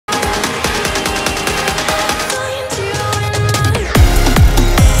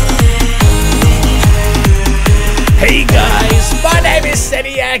is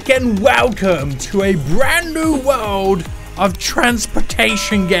Seniac and welcome to a brand new world of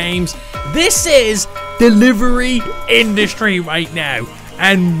transportation games. This is delivery industry right now,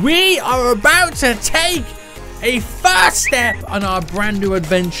 and we are about to take a first step on our brand new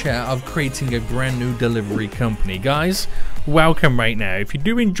adventure of creating a brand new delivery company. Guys, welcome right now. If you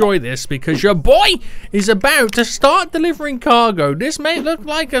do enjoy this, because your boy is about to start delivering cargo. This may look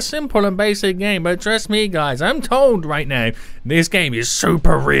like a simple and basic game, but trust me guys, I'm told right now this game is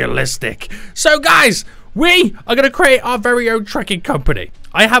super realistic. So guys, we are going to create our very own trucking company.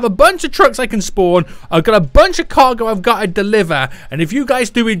 I have a bunch of trucks I can spawn. I've got a bunch of cargo I've got to deliver. And if you guys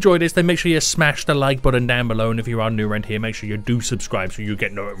do enjoy this, then make sure you smash the like button down below. And if you are new around here, make sure you do subscribe so you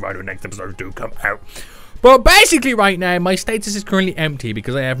get notified when next episodes do come out. But basically right now, my status is currently empty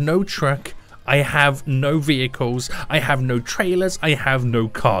because I have no truck. I have no vehicles, I have no trailers, I have no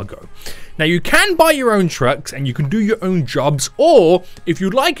cargo. Now you can buy your own trucks and you can do your own jobs, or if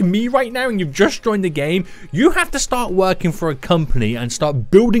you're like me right now and you've just joined the game, you have to start working for a company and start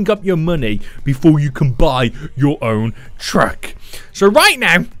building up your money before you can buy your own truck. So right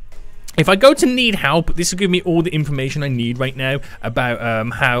now, if I go to need help, this will give me all the information I need right now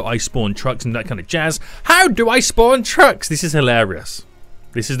about how I spawn trucks and that kind of jazz. How do I spawn trucks? This is hilarious.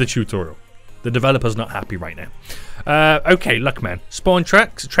 This is the tutorial. The developer's not happy right now. Okay, look, man. Spawn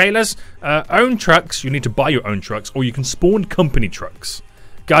trucks, trailers, own trucks. You need to buy your own trucks, or you can spawn company trucks.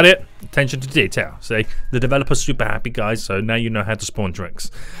 Got it? Attention to detail. See, the developer's super happy, guys, so now you know how to spawn trucks.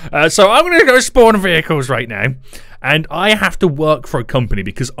 So I'm going to go spawn vehicles right now, and I have to work for a company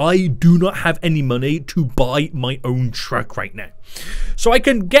because I do not have any money to buy my own truck right now. So I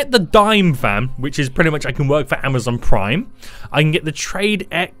can get the Dime van, which is pretty much I can work for Amazon Prime. I can get the Trade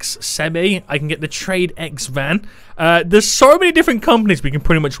X Semi. I can get the Trade X van. There's so many different companies we can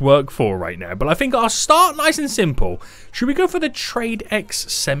pretty much work for right now, but I think I'll start nice and simple. Should we go for the Trade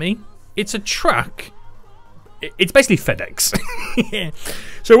X Semi? It's a truck. It's basically FedEx. Yeah.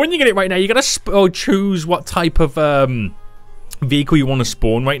 So when you get it right now, you gotta choose what type of vehicle you want to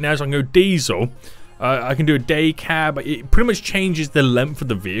spawn right now. So I can go diesel. I can do a day cab. It pretty much changes the length of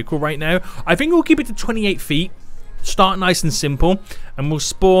the vehicle right now. I think we'll keep it to 28 feet. Start nice and simple, and we'll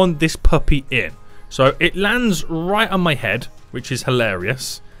spawn this puppy in. So it lands right on my head, which is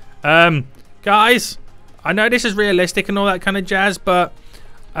hilarious. Guys, I know this is realistic and all that kind of jazz, but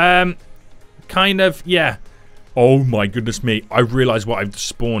kind of, yeah. Oh my goodness me, I've realized what I've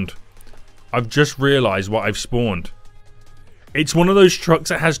spawned. I've just realized what I've spawned. It's one of those trucks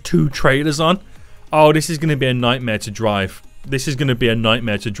that has 2 trailers on. Oh, this is going to be a nightmare to drive. This is going to be a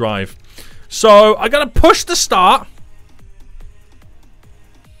nightmare to drive. So, I got to push the start.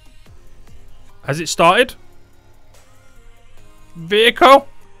 Has it started? Vehicle?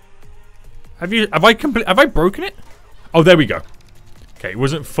 Have I broken it? Oh, there we go. Okay, it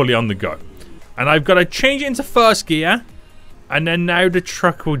wasn't fully on the go. And I've got to change it into first gear. And then now the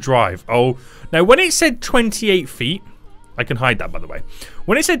truck will drive. Oh, now when it said 28 feet, I can hide that by the way.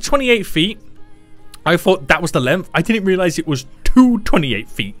 When it said 28 feet, I thought that was the length. I didn't realize it was 28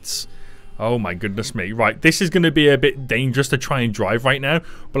 feet. Oh my goodness me. Right, this is going to be a bit dangerous to try and drive right now.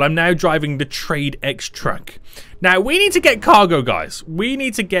 But I'm now driving the Trade X truck. Now, we need to get cargo, guys. We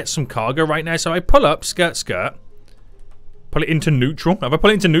need to get some cargo right now. So I pull up, skirt. Pull it into neutral. Have I put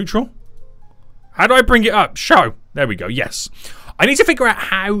it into neutral? How do I bring it up? Show. There we go. Yes. I need to figure out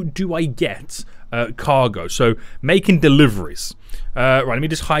how do I get cargo. So making deliveries. Right, let me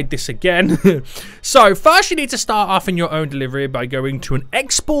just hide this again. So first you need to start off in your own delivery by going to an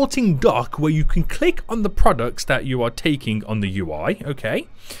exporting dock where you can click on the products that you are taking on the UI. Okay.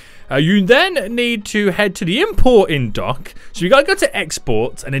 You then need to head to the importing dock. So you gotta go to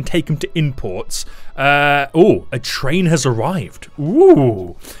exports and then take them to imports. Oh, a train has arrived.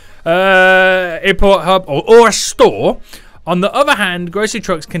 Ooh. Import hub or a store. On the other hand, grocery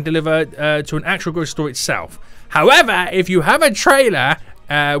trucks can deliver to an actual grocery store itself. However, if you have a trailer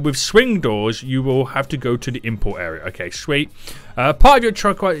with swing doors, you will have to go to the import area. Okay, sweet. Park your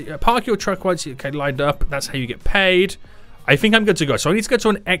truck once you lined up. That's how you get paid. I think I'm good to go. So I need to go to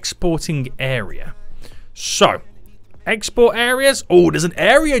an exporting area. So, export areas. Oh, there's an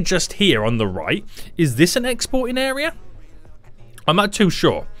area just here on the right. Is this an exporting area? I'm not too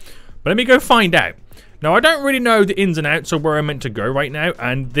sure. But let me go find out. Now, I don't really know the ins and outs of where I'm meant to go right now,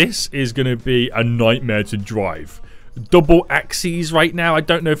 and this is going to be a nightmare to drive. Double axes right now. I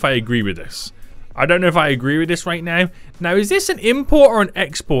don't know if I agree with this. I don't know if I agree with this right now. Now, is this an import or an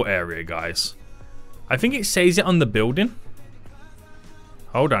export area, guys? I think it says it on the building.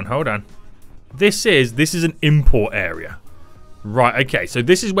 Hold on. This is an import area. Right, okay, so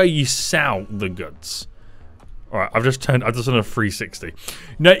this is where you sell the goods. Alright, I've just done a 360.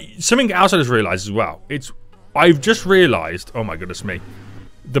 Now, something else I just realised as well. I've just realised, oh my goodness me.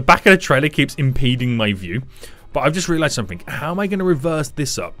 The back of the trailer keeps impeding my view. But I've just realised something. How am I going to reverse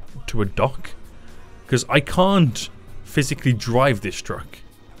this up to a dock? Because I can't physically drive this truck.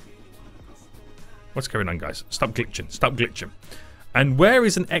 What's going on, guys? Stop glitching. Stop glitching. And where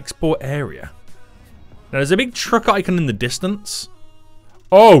is an export area? Now, there's a big truck icon in the distance.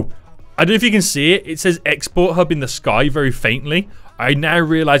 Oh, I don't know if you can see it. It says export hub in the sky very faintly. I now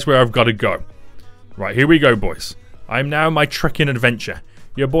realise where I've got to go. Right, here we go, boys. I'm now on my trucking adventure.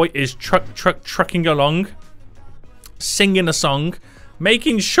 Your boy is trucking along, singing a song,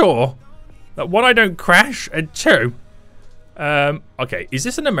 making sure that one, I don't crash, and two, okay, is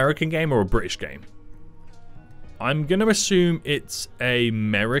this an American game or a British game? I'm gonna assume it's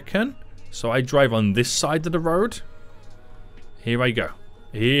American, so I drive on this side of the road. Here I go.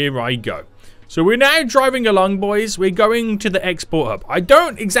 Here I go. So we're now driving along, boys. We're going to the export hub. I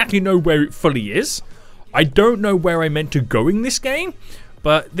don't exactly know where it fully is. I don't know where I meant to go in this game,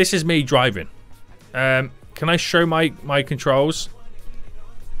 but this is me driving. Can I show my controls?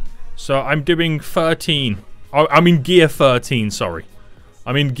 So I'm doing 13. Oh, I'm in gear 13, sorry.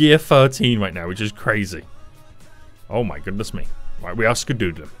 I'm in gear 13 right now, which is crazy. Oh my goodness me. Right, we are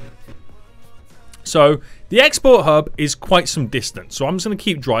skadoodling. So the export hub is quite some distance, so I'm just going to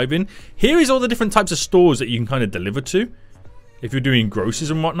keep driving. Here is all the different types of stores that you can kind of deliver to if you're doing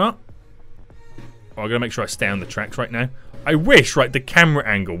groceries and whatnot. Oh, I got to make sure I stay on the tracks right now. I wish, right, the camera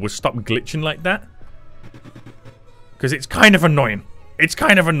angle would stop glitching like that, because it's kind of annoying. It's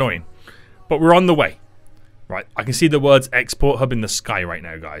kind of annoying, but we're on the way. Right, I can see the words export hub in the sky right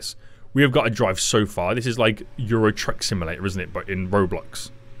now, guys. We have got to drive so far. This is like Euro Truck Simulator, isn't it? But in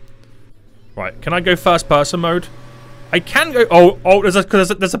Roblox. Right, can I go first person mode? I can go. Oh, there's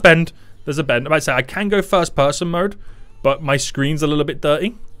a bend. There's a bend. I might say I can go first person mode, but my screen's a little bit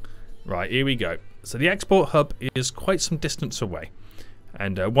dirty. Right, here we go. So the export hub is quite some distance away,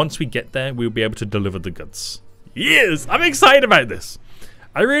 and once we get there, we'll be able to deliver the goods. Yes, I'm excited about this.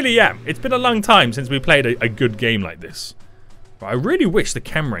 I really am. It's been a long time since we played a good game like this. But I really wish the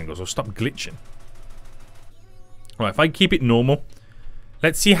camera angles will stop glitching. Right, if I keep it normal.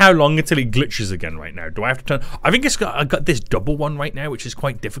 Let's see how long until it glitches again right now. Do I have to turn? I think I got this double one right now, which is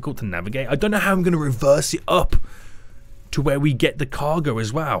quite difficult to navigate. I don't know how I'm going to reverse it up to where we get the cargo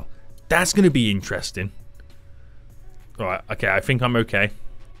as well. That's going to be interesting. Alright, okay, I think I'm okay.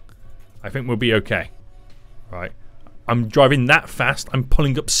 I think we'll be okay. Right. I'm driving that fast, I'm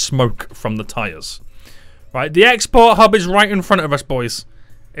pulling up smoke from the tyres. Right, the export hub is right in front of us, boys.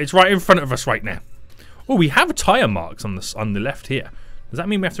 It's right in front of us right now. Oh, we have tyre marks on the left here. Does that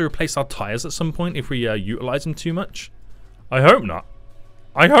mean we have to replace our tyres at some point if we utilise them too much? I hope not.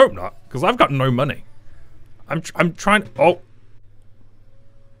 I hope not, because I've got no money. I'm trying.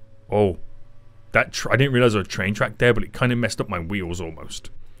 Oh, that I didn't realise there was a train track there, but it kind of messed up my wheels almost.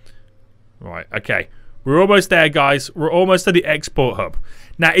 Right, okay, we're almost there, guys. We're almost at the export hub.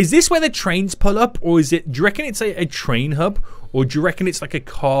 Now, is this where the trains pull up, or is it? Do you reckon it's a train hub, or do you reckon it's like a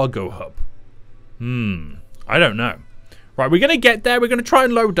cargo hub? I don't know. Right, we're going to get there. We're going to try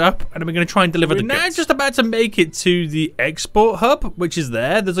and load up, and then we're going to try and deliver the goods. We're now just about to make it to the export hub, which is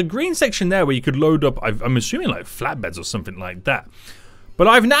there. There's a green section there where you could load up, I'm assuming like flatbeds or something like that. But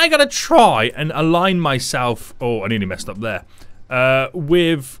I've now got to try and align myself, oh, I nearly messed up there,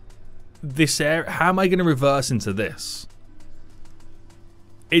 with this area. How am I going to reverse into this?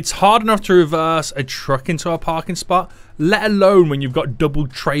 It's hard enough to reverse a truck into a parking spot, let alone when you've got double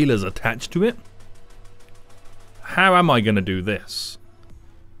trailers attached to it. How am I going to do this?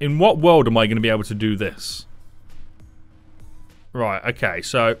 In what world am I going to be able to do this? Right, okay,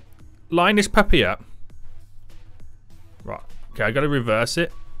 so line this puppy up. Right, okay, I got to reverse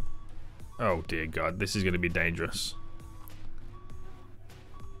it. Oh dear God, this is going to be dangerous.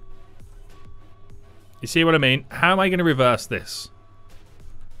 You see what I mean? How am I going to reverse this?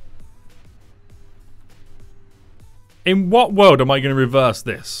 In what world am I going to reverse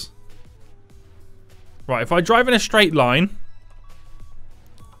this? Right, if I drive in a straight line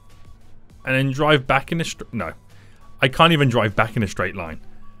and then drive back in a no, I can't even drive back in a straight line.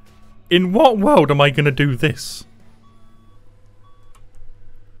 In what world am I going to do this?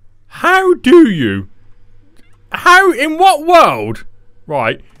 How do you? How, in what world,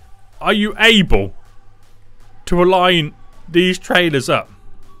 right, are you able to align these trailers up?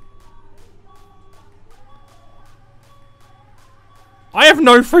 I have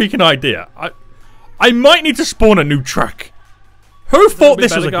no freaking idea. I might need to spawn a new truck. Who thought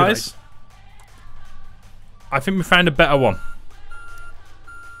this was a good idea? I think we found a better one.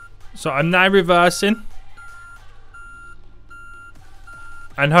 So I'm now reversing.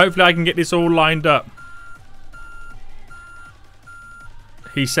 And hopefully I can get this all lined up.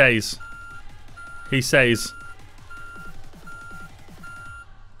 He says. He says.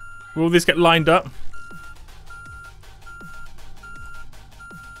 Will this get lined up?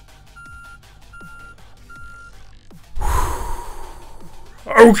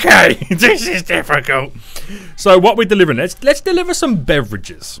 Okay, this is difficult. So what we're delivering, let's deliver some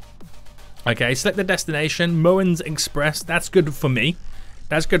beverages. Okay, select the destination, Moen's Express. That's good for me.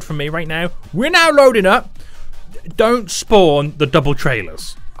 That's good for me right now. We're now loading up. Don't spawn the double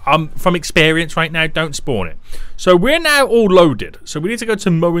trailers. From experience right now, don't spawn it. So we're now all loaded. So we need to go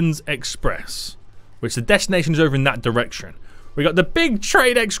to Moen's Express, which the destination is over in that direction. We got the big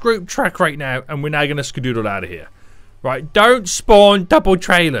TradeX group truck right now, and we're now going to skedoodle out of here. Right, don't spawn double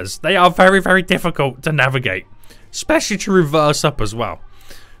trailers. They are very, very difficult to navigate, especially to reverse up as well.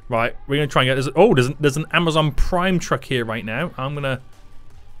 Right, we're going to try and get... there's an Amazon Prime truck here right now. I'm going to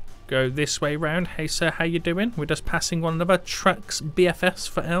go this way round. Hey, sir, how you doing? We're just passing one another. Trucks BFS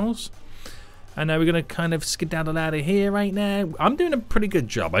for L's. And now we're going to kind of skedaddle out of here right now. I'm doing a pretty good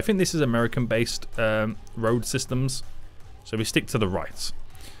job. I think this is American-based road systems. So we stick to the right.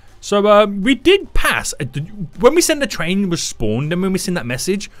 So we did pass, when we sent the train was spawned and when we sent that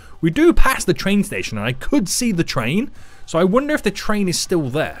message, we do pass the train station and I could see the train. So I wonder if the train is still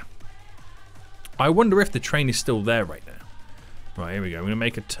there. I wonder if the train is still there right now. Right, here we go. I'm going to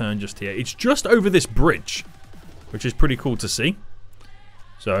make a turn just here. It's just over this bridge, which is pretty cool to see.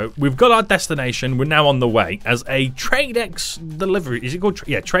 So we've got our destination. We're now on the way as a TradeX delivery. Is it called?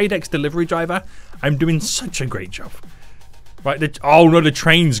 Yeah, TradeX delivery driver. I'm doing such a great job. Right, oh no, the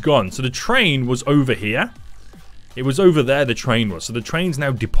train's gone. So the train was over here. It was over there, the train was. So the train's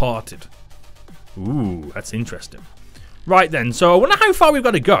now departed. Ooh, that's interesting. Right then, so I wonder how far we've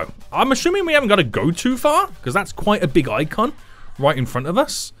got to go. I'm assuming we haven't got to go too far, because that's quite a big icon right in front of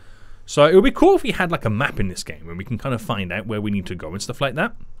us. So it would be cool if we had like a map in this game, where we can kind of find out where we need to go and stuff like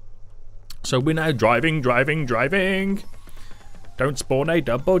that. So we're now driving. Don't spawn a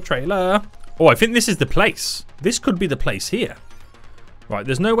double trailer. Oh, I think this is the place. This could be the place here. Right,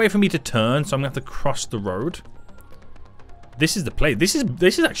 there's no way for me to turn, so I'm going to have to cross the road. This is the place. This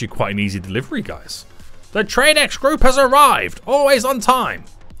is actually quite an easy delivery, guys. The TradeX group has arrived. Always on time.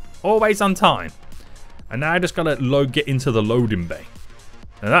 Always on time. And now I just got to get into the loading bay.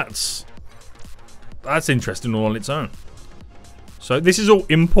 Now that's interesting all on its own. So this is all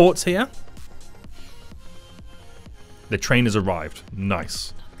imports here. The train has arrived.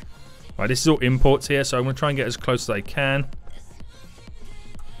 Nice. Right, this is all imports here, so I'm going to try and get as close as I can.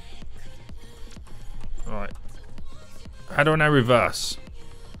 Right. How do I now reverse?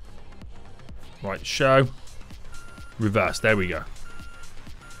 Right, show. Reverse, there we go.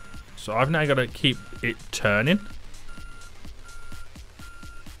 So I've now got to keep it turning.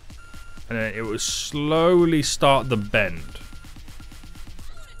 And then it will slowly start the bend.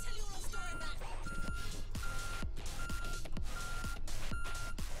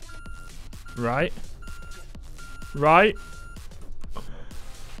 Right. Right.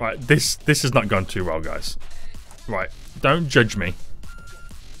 Right, this has not gone too well, guys. Right, don't judge me.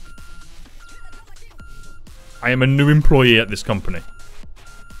 I am a new employee at this company.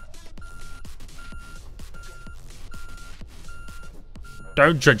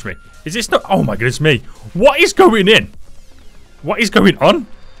 Don't judge me. Is this not... Oh my goodness me. What is going in? What is going on?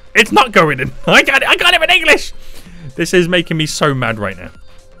 It's not going in. I can't even English. This is making me so mad right now.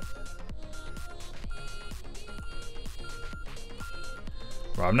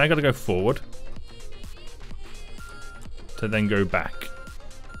 Right, I'm now going to go forward. To then go back.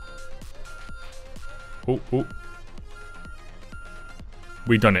 Oh, oh.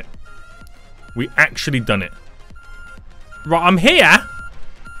 We done it. We actually done it. Right, I'm here.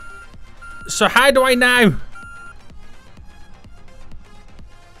 So how do I now?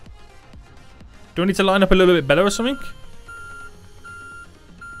 Do I need to line up a little bit better or something?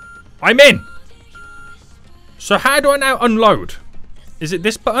 I'm in. So how do I now unload? Is it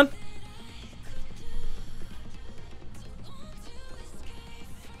this button?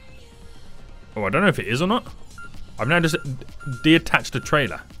 Oh, I don't know if it is or not. I've now just deattached the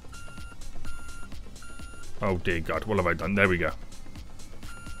trailer. Oh dear God, what have I done? There we go.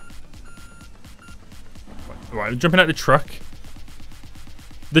 Right, I'm jumping out the truck.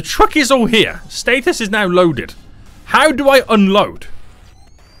 The truck is all here. Status is now loaded. How do I unload?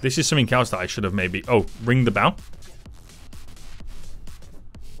 This is something else that I should have maybe... Oh, ring the bell.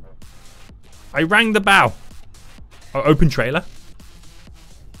 I rang the bell. Oh, open trailer.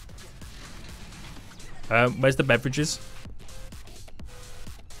 Where's the beverages?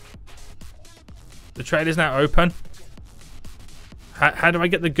 The trailer's now open. How do I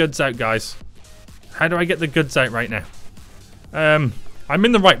get the goods out, guys? How do I get the goods out right now? I'm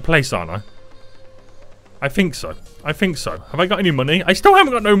in the right place, aren't I? I think so. I think so. Have I got any money? I still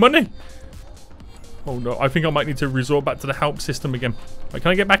haven't got no money. Oh no, I think I might need to resort back to the help system again. Right,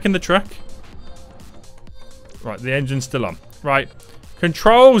 can I get back in the truck? Right, the engine's still on. Right.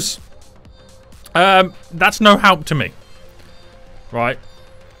 Controls. That's no help to me. Right.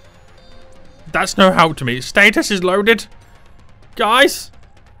 That's no help to me. Status is loaded. Guys,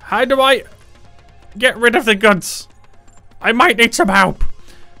 how do I get rid of the goods? I might need some help.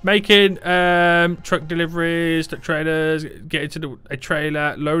 Making truck deliveries, truck trailers, get into a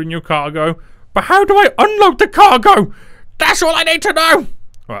trailer, loading your cargo. But how do I unload the cargo? That's all I need to know.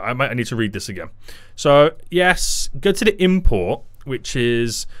 All right, I need to read this again. So, yes, go to the import, which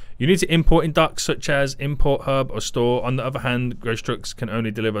is you need to import in docks such as import hub or store. On the other hand, grocery trucks can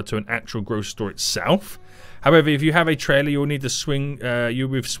only deliver to an actual grocery store itself. However, if you have a trailer, you'll need to swing. You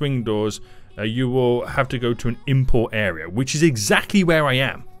with swing doors, you will have to go to an import area, which is exactly where I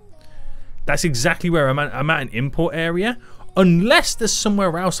am. That's exactly where I'm at. I'm at an import area, unless there's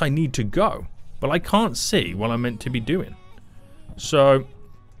somewhere else I need to go. But I can't see what I'm meant to be doing. So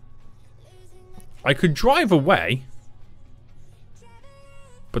I could drive away,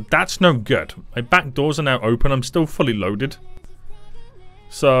 but that's no good. My back doors are now open. I'm still fully loaded.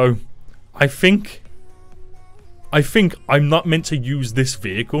 So I think I'm not meant to use this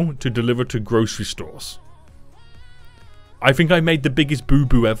vehicle to deliver to grocery stores. I think I made the biggest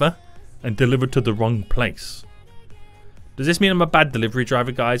boo-boo ever and delivered to the wrong place. Does this mean I'm a bad delivery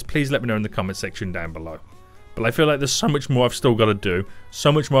driver, guys? Please let me know in the comment section down below. But I feel like there's so much more I've still got to do.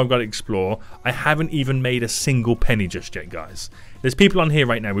 So much more I've got to explore. I haven't even made a single penny just yet, guys. There's people on here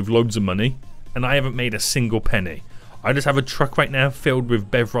right now with loads of money, and I haven't made a single penny. I just have a truck right now filled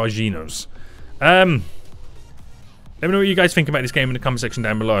with beveraginos. Let me know what you guys think about this game in the comment section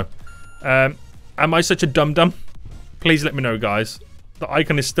down below. Am I such a dum-dum? Please let me know, guys. The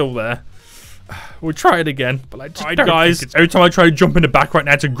icon is still there. We'll try it again. But like, right, guys, every time I try to jump in the back right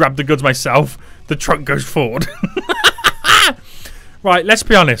now to grab the goods myself, the truck goes forward. Right, let's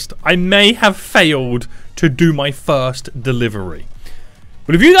be honest. I may have failed to do my first delivery.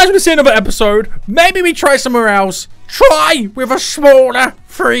 But if you guys want to see another episode, maybe we try somewhere else. Try with a smaller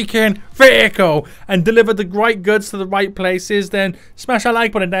freaking vehicle and deliver the right goods to the right places, then smash that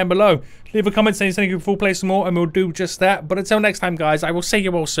like button down below. Leave a comment saying something full play some more and we'll do just that. But until next time, guys, I will see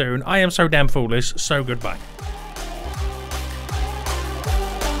you all soon. I am so damn foolish, so goodbye.